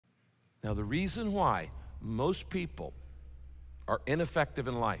Now, the reason why most people are ineffective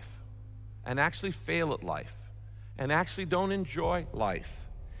in life and actually fail at life and actually don't enjoy life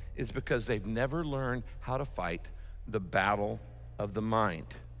is because they've never learned how to fight the battle of the mind.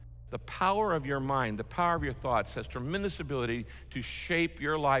 The power of your mind, the power of your thoughts has tremendous ability to shape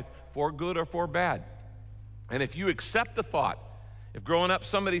your life for good or for bad. And if you accept the thought, if growing up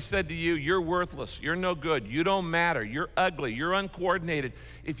somebody said to you, you're worthless, you're no good, you don't matter, you're ugly, you're uncoordinated,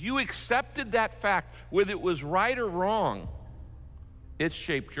 if you accepted that fact, whether it was right or wrong, it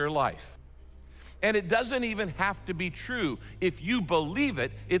shaped your life. And it doesn't even have to be true. If you believe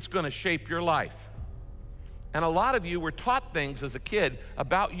it, it's going to shape your life. And a lot of you were taught things as a kid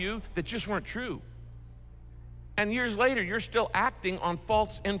about you that just weren't true. And years later, you're still acting on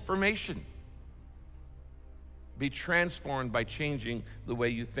false information. Be transformed by changing the way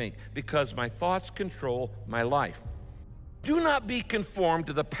you think, because my thoughts control my life. Do not be conformed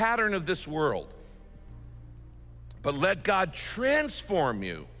to the pattern of this world, but let God transform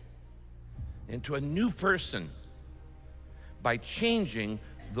you into a new person by changing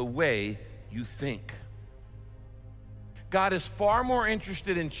the way you think. God is far more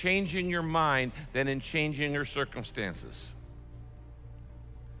interested in changing your mind than in changing your circumstances.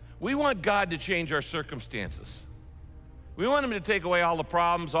 We want God to change our circumstances. We want Him to take away all the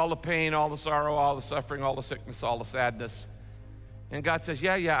problems, all the pain, all the sorrow, all the suffering, all the sickness, all the sadness. And God says,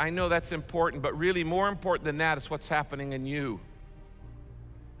 yeah, I know that's important, but really more important than that is what's happening in you.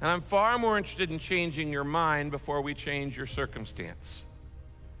 And I'm far more interested in changing your mind before we change your circumstance.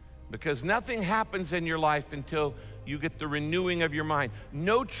 Because nothing happens in your life until you get the renewing of your mind.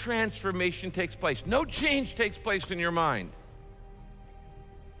 No transformation takes place. No change takes place in your mind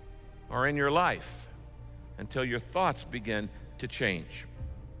or in your life until your thoughts begin to change.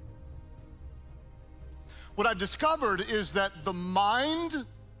 What I've discovered is that the mind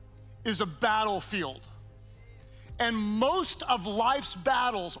is a battlefield. And most of life's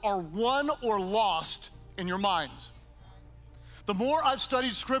battles are won or lost in your mind. The more I've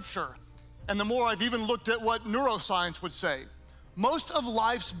studied Scripture, and the more I've even looked at what neuroscience would say, most of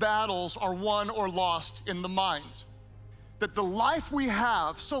life's battles are won or lost in the mind. That the life we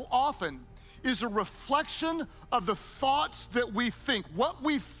have so often is a reflection of the thoughts that we think. What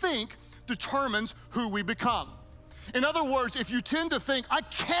we think determines who we become. In other words, if you tend to think, I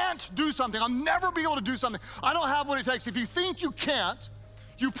can't do something, I'll never be able to do something, I don't have what it takes. If you think you can't,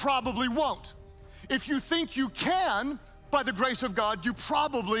 you probably won't. If you think you can, by the grace of God, you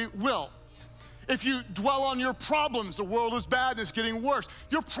probably will. If you dwell on your problems, the world is bad, it's getting worse,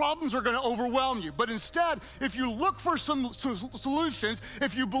 your problems are gonna overwhelm you. But instead, if you look for some solutions,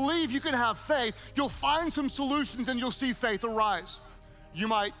 if you believe you can have faith, you'll find some solutions and you'll see faith arise. You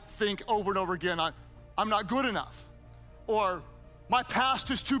might think over and over again, I'm not good enough. Or my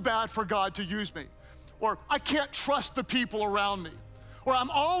past is too bad for God to use me. Or I can't trust the people around me. Or I'm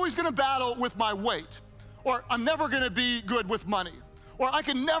always gonna battle with my weight. Or I'm never gonna be good with money. Or I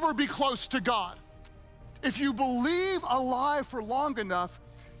can never be close to God. If you believe a lie for long enough,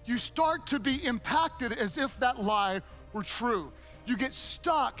 you start to be impacted as if that lie were true. You get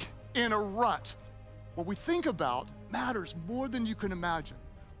stuck in a rut. What we think about matters more than you can imagine.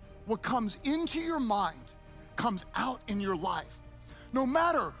 What comes into your mind comes out in your life. No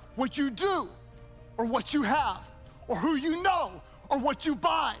matter what you do, or what you have, or who you know, or what you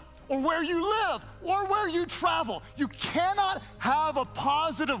buy, or where you live, or where you travel. You cannot have a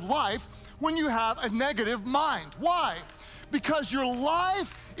positive life when you have a negative mind. Why? Because your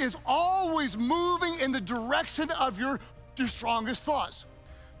life is always moving in the direction of your strongest thoughts.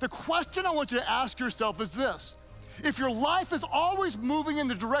 The question I want you to ask yourself is this: if your life is always moving in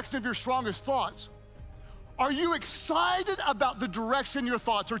the direction of your strongest thoughts, are you excited about the direction your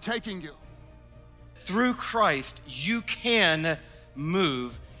thoughts are taking you? Through Christ, you can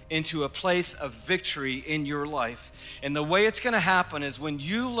move into a place of victory in your life. And the way it's gonna happen is when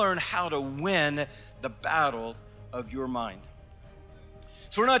you learn how to win the battle of your mind.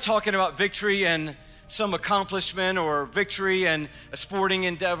 So we're not talking about victory in some accomplishment or victory in a sporting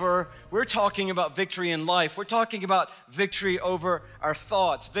endeavor. We're talking about victory in life. We're talking about victory over our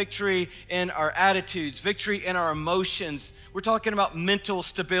thoughts, victory in our attitudes, victory in our emotions. We're talking about mental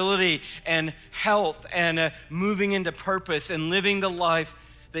stability and health and moving into purpose and living the life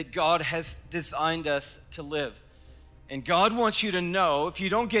that God has designed us to live. And God wants you to know, if you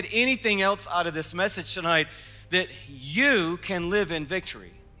don't get anything else out of this message tonight, that you can live in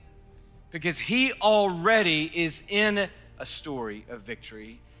victory. Because He already is in a story of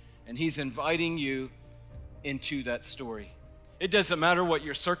victory, and He's inviting you into that story. It doesn't matter what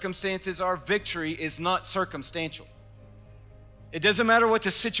your circumstances are. Victory is not circumstantial. It doesn't matter what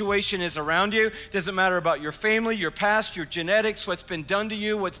the situation is around you. It doesn't matter about your family, your past, your genetics, what's been done to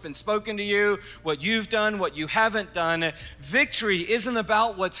you, what's been spoken to you, what you've done, what you haven't done. Victory isn't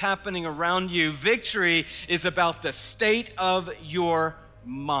about what's happening around you. Victory is about the state of your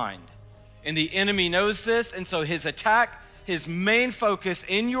mind. And the enemy knows this, and so his attack, his main focus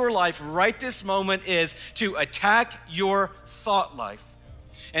in your life right this moment is to attack your thought life.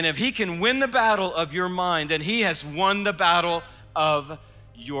 And if he can win the battle of your mind, then he has won the battle of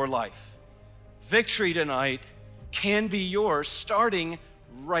your life. Victory tonight can be yours starting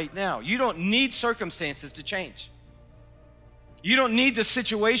right now. You don't need circumstances to change. You don't need the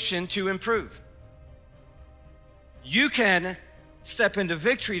situation to improve. You can step into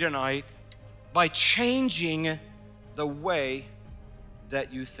victory tonight by changing the way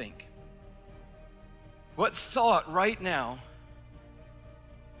that you think. What thought right now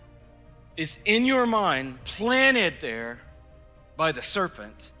is in your mind, planted there by the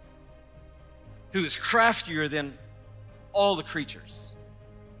serpent, who is craftier than all the creatures?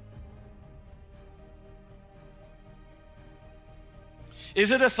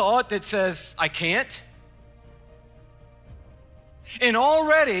 Is it a thought that says, I can't? And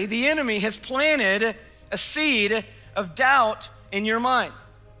already the enemy has planted a seed of doubt in your mind.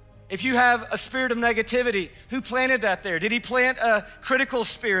 If you have a spirit of negativity, who planted that there? Did he plant a critical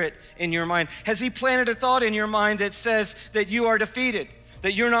spirit in your mind? Has he planted a thought in your mind that says that you are defeated,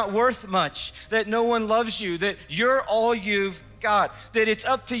 that you're not worth much, that no one loves you, that you're all you've got, that it's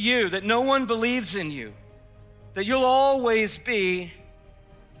up to you, that no one believes in you, that you'll always be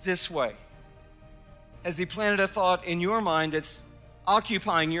this way? Has he planted a thought in your mind that's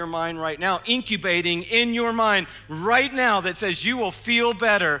occupying your mind right now, incubating in your mind right now, that says you will feel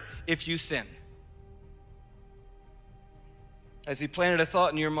better if you sin? Has he planted a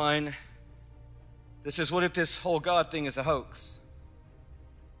thought in your mind that says, what if this whole God thing is a hoax?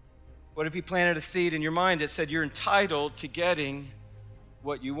 What if he planted a seed in your mind that said you're entitled to getting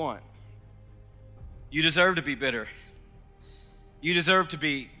what you want? You deserve to be bitter. You deserve to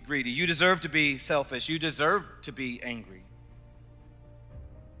be greedy. You deserve to be selfish. You deserve to be angry.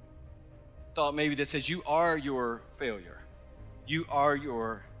 Thought maybe that says you are your failure. You are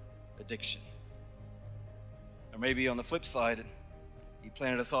your addiction. Or maybe on the flip side, he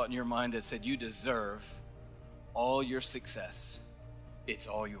planted a thought in your mind that said you deserve all your success. It's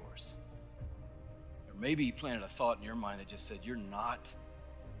all yours. Or maybe he planted a thought in your mind that just said you're not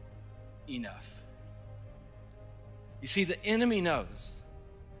enough. You see, the enemy knows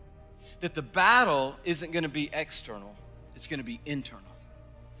that the battle isn't going to be external, it's going to be internal.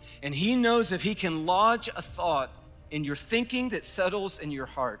 And he knows if he can lodge a thought in your thinking that settles in your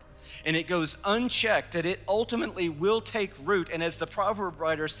heart, and it goes unchecked, that it ultimately will take root. And as the proverb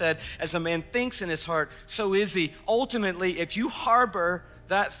writer said, as a man thinks in his heart, so is he. Ultimately, if you harbor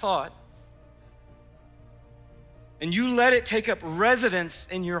that thought and you let it take up residence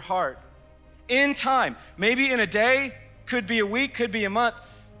in your heart, in time, maybe in a day, could be a week, could be a month,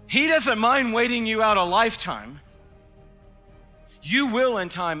 he doesn't mind waiting you out a lifetime. You will in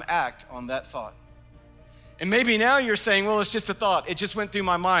time act on that thought. And maybe now you're saying, well, it's just a thought. It just went through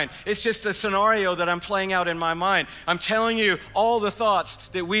my mind. It's just a scenario that I'm playing out in my mind. I'm telling you, all the thoughts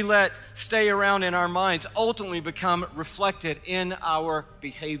that we let stay around in our minds ultimately become reflected in our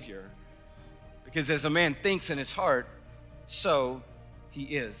behavior. Because as a man thinks in his heart, so he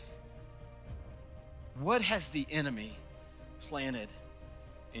is. What has the enemy planted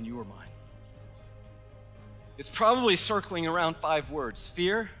in your mind? It's probably circling around 5 words: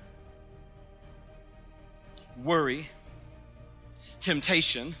 fear, worry,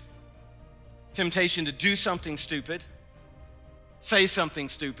 temptation to do something stupid, say something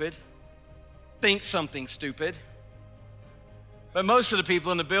stupid, think something stupid. But most of the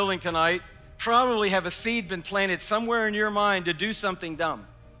people in the building tonight probably have a seed been planted somewhere in your mind to do something dumb,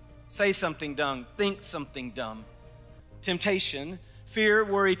 say something dumb, think something dumb. Temptation, fear,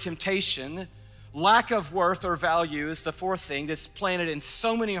 worry, temptation. Lack of worth or value is the 4th thing that's planted in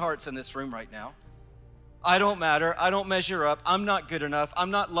so many hearts in this room right now. I don't matter. I don't measure up. I'm not good enough.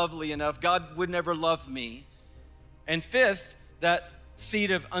 I'm not lovely enough. God would never love me. And 5th, that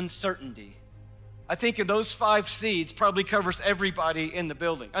seed of uncertainty. I think in those 5 seeds probably covers everybody in the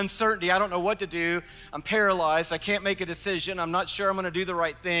building. Uncertainty, I don't know what to do. I'm paralyzed. I can't make a decision. I'm not sure I'm going to do the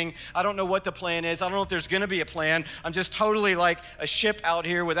right thing. I don't know what the plan is. I don't know if there's going to be a plan. I'm just totally like a ship out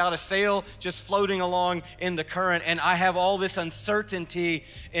here without a sail, just floating along in the current, and I have all this uncertainty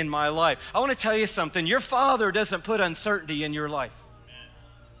in my life. I want to tell you something. Your Father doesn't put uncertainty in your life.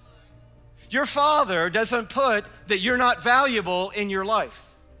 Your Father doesn't put that you're not valuable in your life.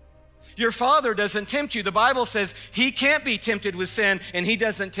 Your Father doesn't tempt you. The Bible says he can't be tempted with sin, and he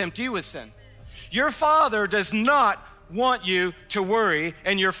doesn't tempt you with sin. Your Father does not want you to worry,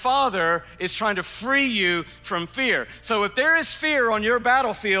 and your Father is trying to free you from fear. So if there is fear on your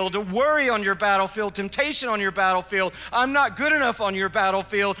battlefield, worry on your battlefield, temptation on your battlefield, I'm not good enough on your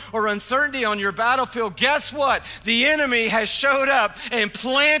battlefield, or uncertainty on your battlefield, guess what? The enemy has showed up and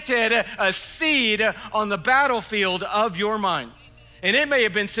planted a seed on the battlefield of your mind. And it may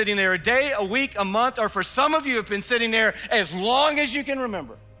have been sitting there a day, a week, a month, or for some of you have been sitting there as long as you can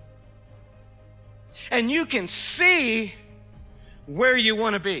remember. And you can see where you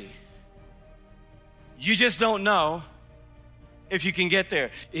want to be. You just don't know if you can get there.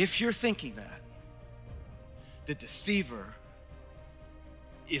 If you're thinking that, the deceiver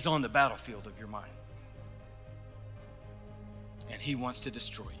is on the battlefield of your mind. And he wants to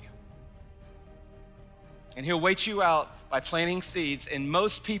destroy you. And he'll wait you out by planting seeds. And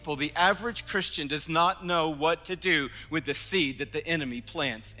most people, the average Christian, does not know what to do with the seed that the enemy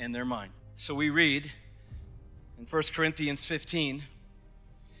plants in their mind. So we read in 1 Corinthians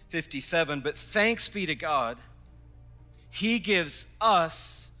 15:57, but thanks be to God, he gives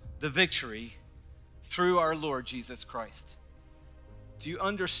us the victory through our Lord Jesus Christ. Do you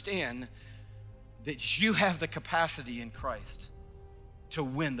understand that you have the capacity in Christ to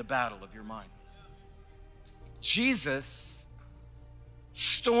win the battle of your mind? Jesus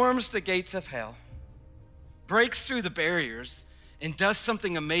storms the gates of hell, breaks through the barriers, and does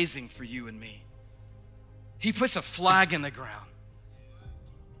something amazing for you and me. He puts a flag in the ground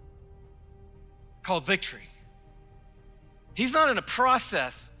called victory. He's not in a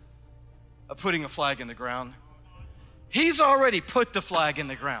process of putting a flag in the ground. He's already put the flag in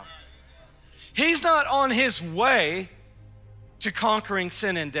the ground. He's not on his way to conquering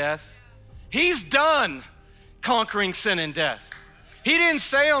sin and death. He's done conquering sin and death. He didn't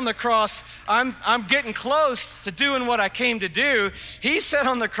say on the cross, I'm getting close to doing what I came to do. He said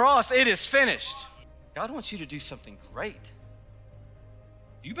on the cross, it is finished. God wants you to do something great.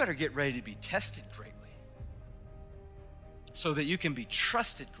 You better get ready to be tested greatly so that you can be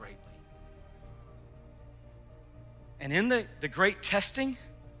trusted greatly. And in the great testing,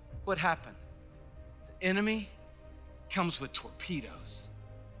 what happened? The enemy comes with torpedoes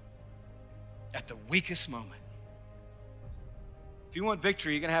at the weakest moment. If you want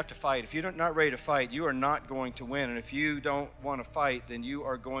victory, you're going to have to fight. If you're not ready to fight, you are not going to win. And if you don't want to fight, then you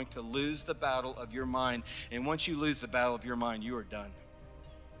are going to lose the battle of your mind. And once you lose the battle of your mind, you are done.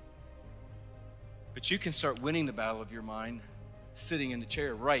 But you can start winning the battle of your mind sitting in the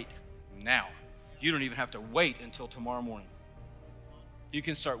chair right now. You don't even have to wait until tomorrow morning. You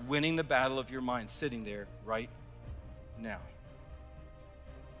can start winning the battle of your mind sitting there right now.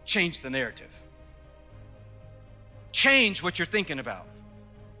 Change the narrative. Change what you're thinking about.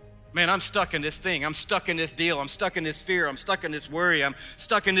 Man, I'm stuck in this thing. I'm stuck in this deal. I'm stuck in this fear. I'm stuck in this worry. I'm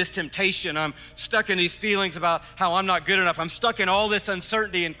stuck in this temptation. I'm stuck in these feelings about how I'm not good enough. I'm stuck in all this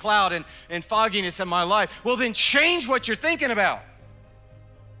uncertainty and cloud and fogginess in my life. Well, then change what you're thinking about.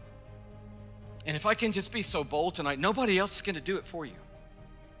 And if I can just be so bold tonight, nobody else is going to do it for you.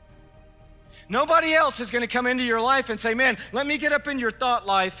 Nobody else is going to come into your life and say, man, let me get up in your thought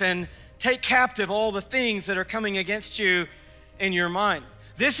life and take captive all the things that are coming against you in your mind.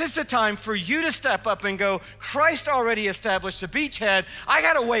 This is the time for you to step up and go, Christ already established a beachhead. I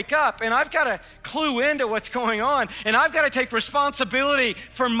got to wake up and I've got to clue into what's going on. And I've got to take responsibility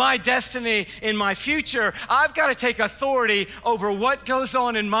for my destiny in my future. I've got to take authority over what goes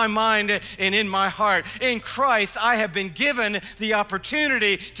on in my mind and in my heart. In Christ, I have been given the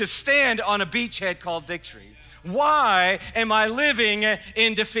opportunity to stand on a beachhead called victory. Why am I living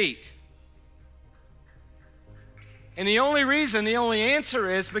in defeat? And the only answer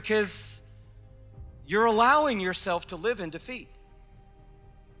is because you're allowing yourself to live in defeat.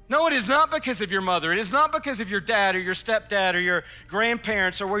 No, it is not because of your mother. It is not because of your dad or your stepdad or your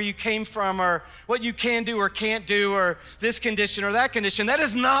grandparents or where you came from or what you can do or can't do or this condition or that condition. That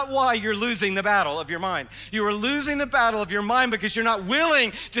is not why you're losing the battle of your mind. You are losing the battle of your mind because you're not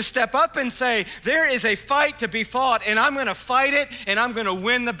willing to step up and say, there is a fight to be fought and I'm going to fight it and I'm going to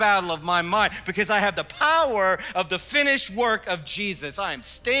win the battle of my mind because I have the power of the finished work of Jesus. I am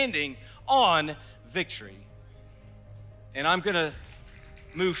standing on victory. And I'm going to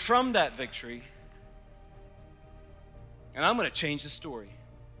move from that victory, and I'm going to change the story.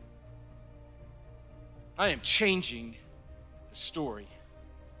 I am changing the story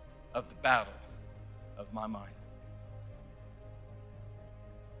of the battle of my mind.